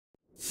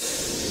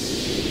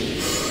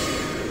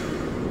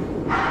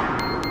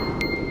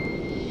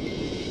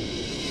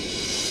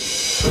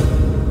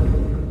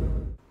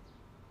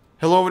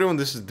Hello everyone,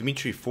 this is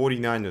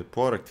Dimitri49 with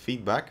Product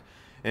Feedback,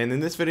 and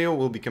in this video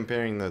we'll be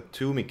comparing the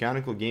two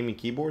mechanical gaming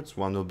keyboards.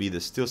 One will be the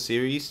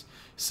SteelSeries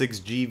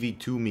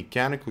 6Gv2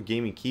 mechanical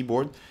gaming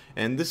keyboard,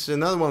 and this is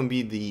another one will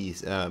be the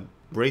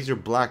Razer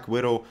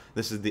BlackWidow.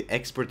 This is the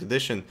Expert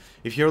Edition.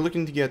 If you're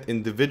looking to get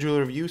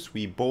individual reviews,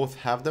 we both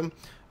have them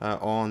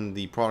on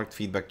the Product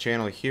Feedback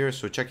channel here,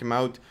 so check them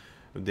out.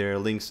 There are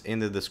links in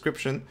the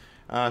description.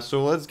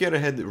 So let's get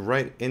ahead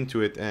right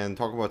into it and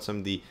talk about some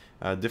of the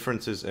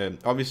differences.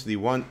 Obviously,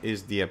 one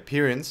is the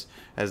appearance,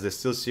 as the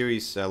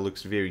SteelSeries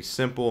looks very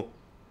simple,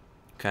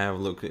 kind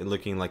of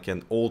looking like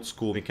an old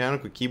school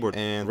mechanical keyboard.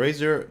 And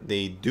Razer,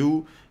 they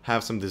do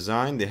have some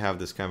design. They have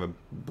this kind of a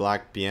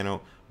black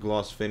piano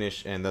gloss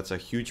finish, and that's a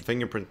huge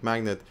fingerprint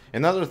magnet.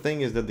 Another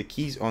thing is that the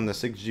keys on the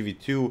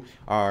 6Gv2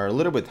 are a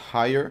little bit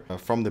higher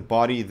from the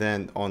body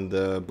than on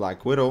the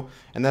BlackWidow,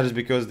 and that is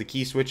because the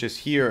key switches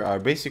here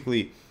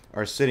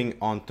are sitting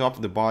on top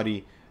of the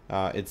body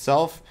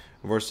itself,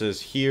 versus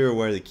here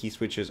where the key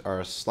switches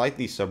are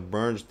slightly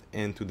submerged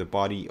into the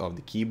body of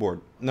the keyboard.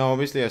 Now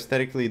obviously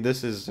aesthetically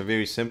this is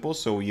very simple,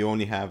 so you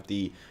only have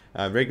the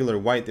regular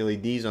white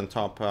LEDs on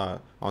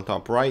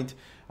top right,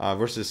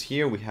 versus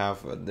here we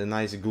have the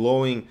nice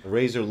glowing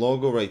Razer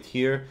logo right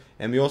here,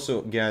 and we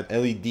also get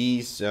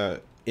LEDs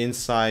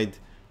inside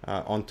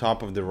on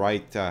top of the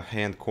right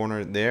hand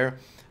corner there,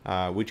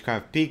 which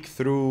kind of peek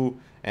through,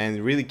 and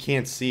you really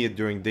can't see it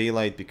during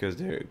daylight because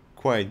they're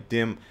quite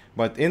dim,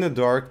 but in the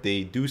dark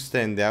they do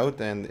stand out,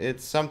 and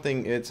it's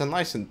a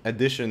nice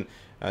addition.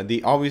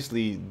 They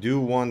obviously do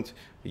want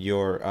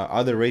your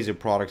other Razer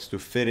products to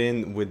fit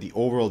in with the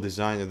overall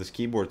design of this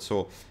keyboard,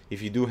 so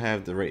if you do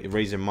have the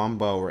Razer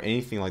Mamba or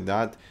anything like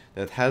that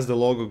that has the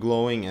logo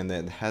glowing and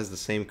that has the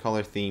same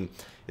color theme,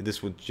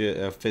 this would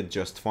fit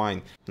just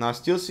fine. Now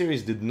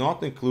SteelSeries did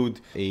not include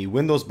a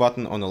Windows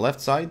button on the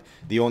left side.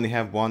 They only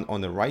have one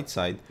on the right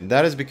side.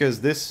 That is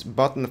because this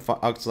button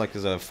acts like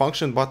as a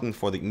function button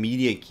for the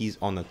media keys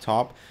on the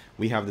top.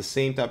 We have the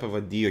same type of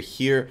idea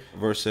here,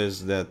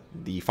 versus that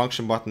the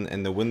function button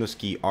and the Windows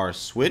key are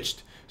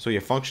switched. So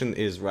your function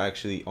is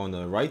actually on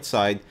the right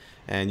side,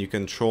 and you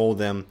control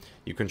them.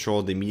 You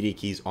control the media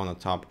keys on the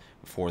top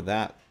for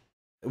that.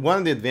 One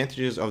of the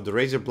advantages of the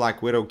Razer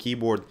BlackWidow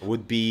keyboard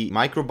would be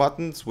micro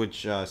buttons,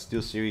 which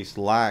SteelSeries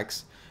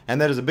lacks,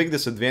 and that is a big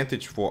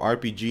disadvantage for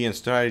RPG and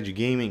strategy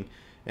gaming.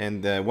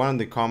 And one of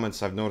the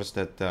comments I've noticed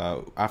that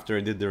after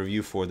I did the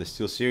review for the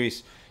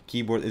SteelSeries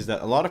keyboard is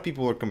that a lot of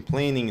people were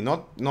complaining,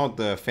 not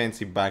the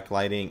fancy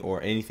backlighting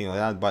or anything like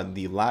that, but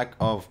the lack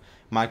of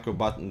micro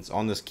buttons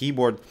on this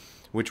keyboard,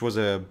 which was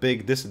a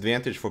big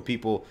disadvantage for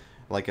people,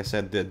 like I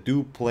said, that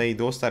do play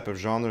those type of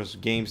genres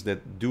games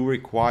that do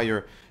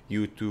require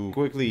you to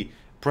quickly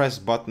press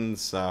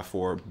buttons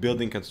for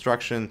building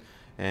construction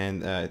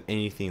and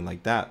anything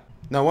like that.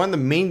 Now, one of the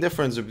main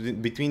differences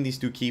between these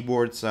two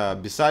keyboards,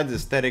 besides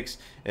aesthetics,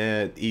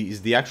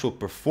 is the actual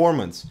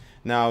performance.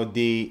 Now,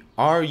 they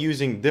are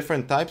using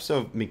different types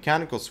of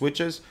mechanical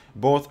switches.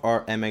 Both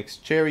are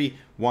MX Cherry.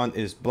 One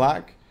is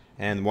black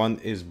and one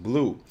is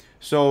blue.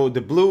 So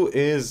the blue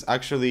is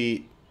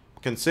actually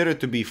considered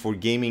to be for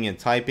gaming and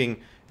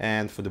typing,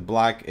 and for the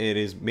black it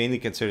is mainly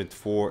considered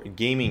for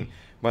gaming.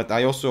 But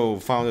I also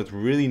found it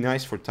really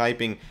nice for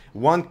typing.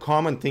 One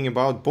common thing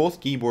about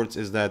both keyboards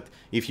is that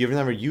if you've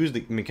never used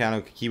the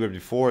mechanical keyboard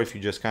before, if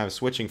you're just kind of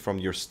switching from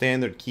your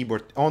standard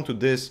keyboard onto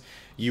this,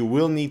 you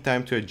will need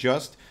time to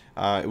adjust.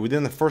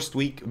 Within the first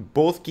week,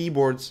 both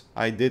keyboards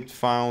I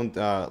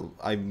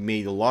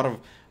made a lot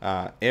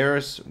of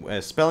errors,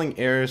 spelling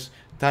errors,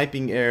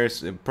 typing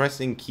errors,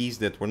 pressing keys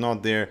that were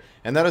not there,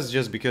 and that is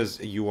just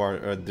because you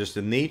are just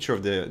the nature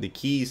of the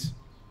keys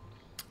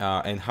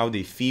and how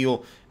they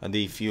feel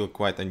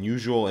quite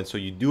unusual, and so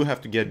you do have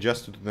to get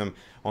adjusted to them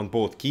on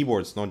both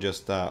keyboards, not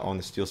just on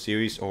the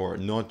SteelSeries or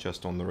not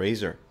just on the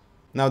Razer.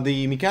 Now,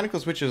 the mechanical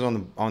switches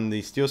on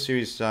the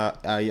SteelSeries,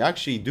 I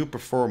actually do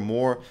prefer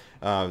more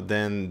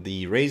than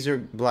the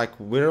Razer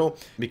BlackWidow,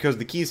 because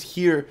the keys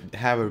here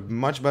have a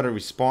much better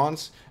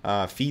response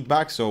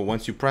feedback. So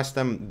once you press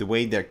them, the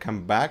way they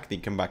come back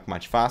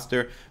much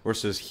faster,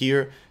 versus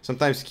here.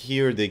 Sometimes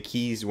here the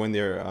keys, when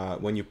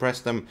you press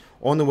them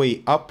on the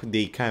way up,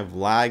 they kind of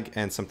lag,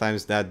 and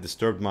sometimes that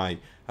disturbed my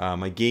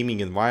my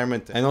gaming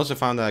environment. And also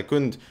found that I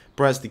couldn't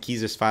press the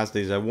keys as fast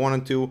as I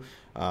wanted to.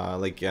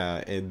 Like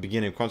at the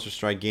beginning of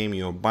Counter-Strike game,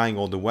 you know, buying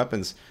all the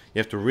weapons, you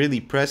have to really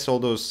press all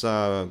those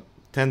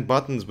 10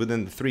 buttons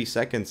within the 3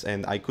 seconds,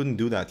 and I couldn't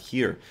do that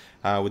here.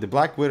 With the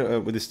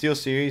BlackWidow, with the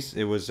SteelSeries,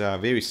 it was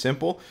very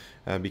simple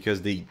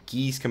because the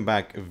keys come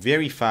back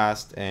very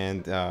fast,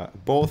 and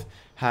both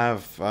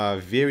have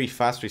very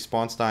fast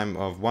response time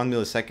of 1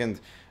 millisecond.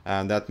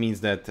 That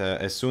means that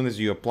as soon as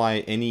you apply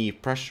any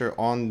pressure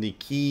on the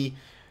key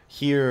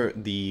here,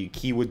 the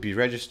key would be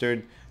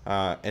registered.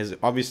 As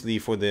obviously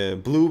for the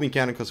blue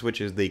mechanical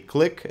switches, they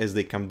click as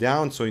they come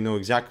down, so you know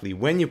exactly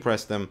when you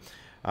press them,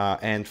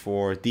 and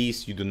for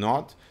these you do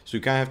not, so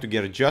you kind of have to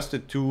get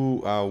adjusted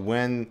to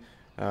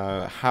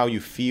how you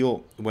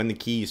feel when the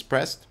key is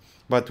pressed.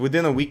 But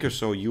within a week or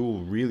so,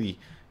 you'll really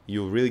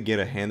get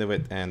a hand of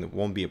it, and it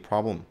won't be a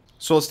problem.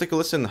 So let's take a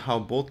listen how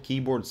both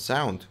keyboards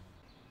sound.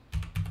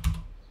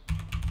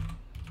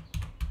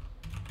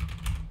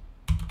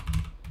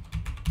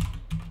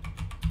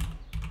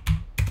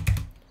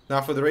 Now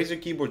for the Razer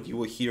keyboard, you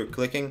will hear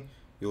clicking,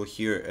 you will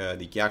hear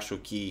the actual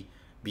key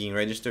being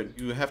registered.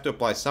 You have to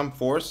apply some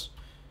force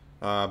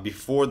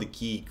before the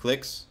key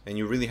clicks, and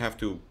you really have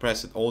to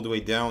press it all the way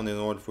down in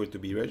order for it to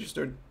be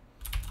registered.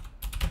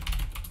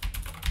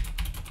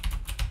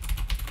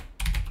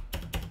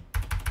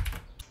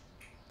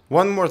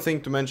 One more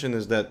thing to mention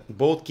is that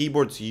both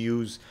keyboards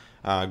use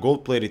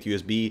gold-plated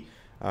USB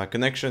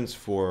connections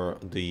for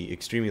the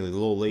extremely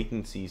low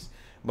latencies.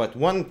 But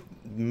one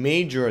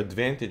major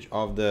advantage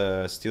of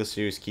the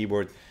SteelSeries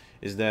keyboard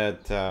is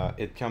that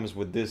it comes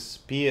with this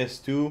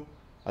PS2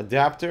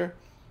 adapter,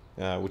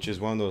 which is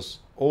one of those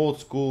old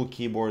school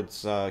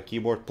keyboards,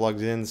 keyboard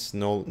plug-ins,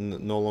 no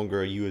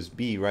longer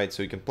USB, right?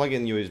 So you can plug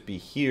in USB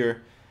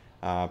here,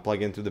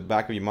 plug into the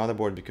back of your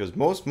motherboard, because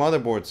most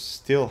motherboards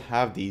still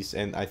have these,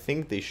 and I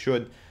think they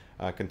should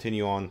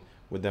continue on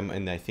with them,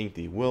 and I think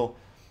they will.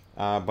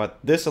 But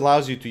this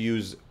allows you to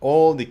use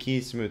all the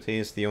keys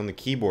simultaneously on the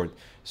keyboard.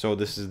 So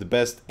this is the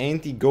best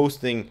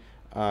anti-ghosting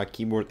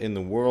keyboard in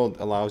the world.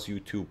 Allows you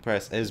to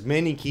press as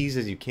many keys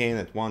as you can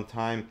at one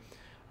time.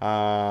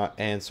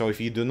 And so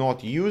if you do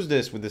not use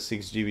this with the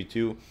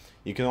 6Gv2,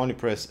 you can only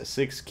press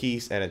 6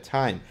 keys at a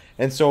time.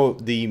 And so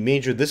the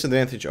major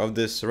disadvantage of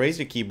this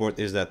Razer keyboard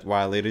is that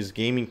while it is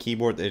gaming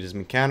keyboard, it is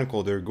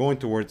mechanical. They're going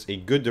towards a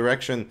good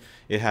direction.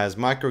 It has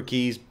micro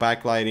keys,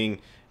 backlighting,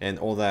 and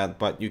all that,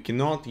 but you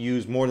cannot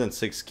use more than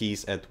 6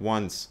 keys at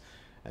once.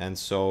 And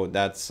so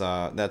that's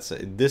a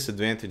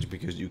disadvantage,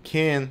 because you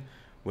can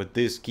with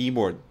this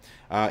keyboard.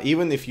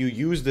 Even if you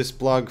use this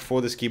plug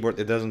for this keyboard,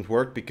 it doesn't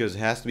work because it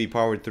has to be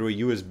powered through a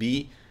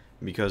USB,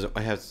 because it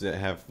has to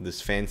have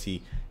this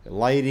fancy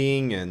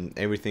lighting and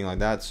everything like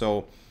that.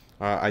 So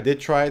I did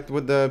try it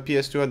with the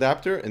PS2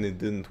 adapter and it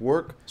didn't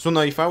work. So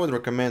now if I would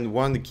recommend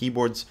one of the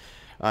keyboards,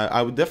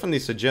 I would definitely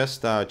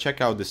suggest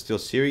check out the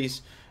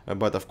SteelSeries.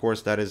 But of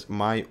course, that is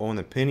my own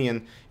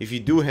opinion. If you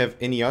do have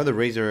any other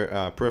Razer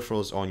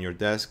peripherals on your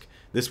desk,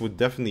 this would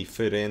definitely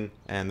fit in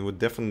and would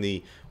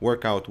definitely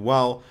work out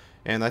well.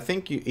 And I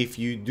think if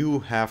you do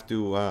have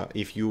to,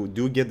 if you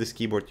do get this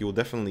keyboard, you will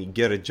definitely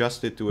get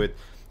adjusted to it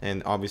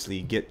and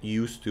obviously get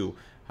used to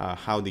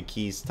how the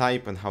keys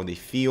type and how they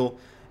feel.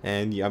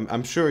 And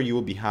I'm sure you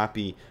will be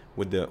happy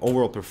with the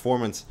overall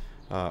performance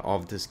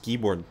of this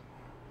keyboard.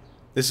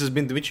 This has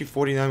been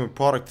Dimitri49 with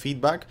product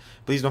feedback.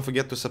 Please don't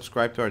forget to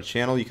subscribe to our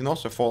channel. You can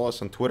also follow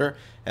us on Twitter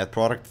at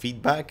Product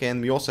Feedback,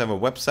 and we also have a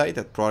website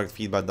at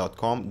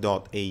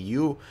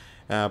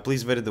productfeedback.com.au.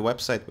 Please visit the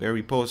website where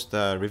we post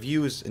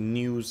reviews,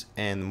 news,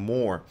 and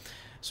more.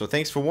 So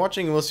thanks for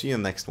watching, and we'll see you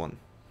in the next one.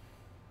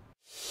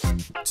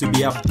 To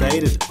be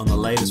updated on the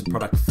latest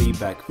product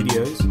feedback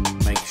videos,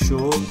 make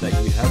sure that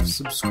you have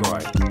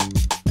subscribed.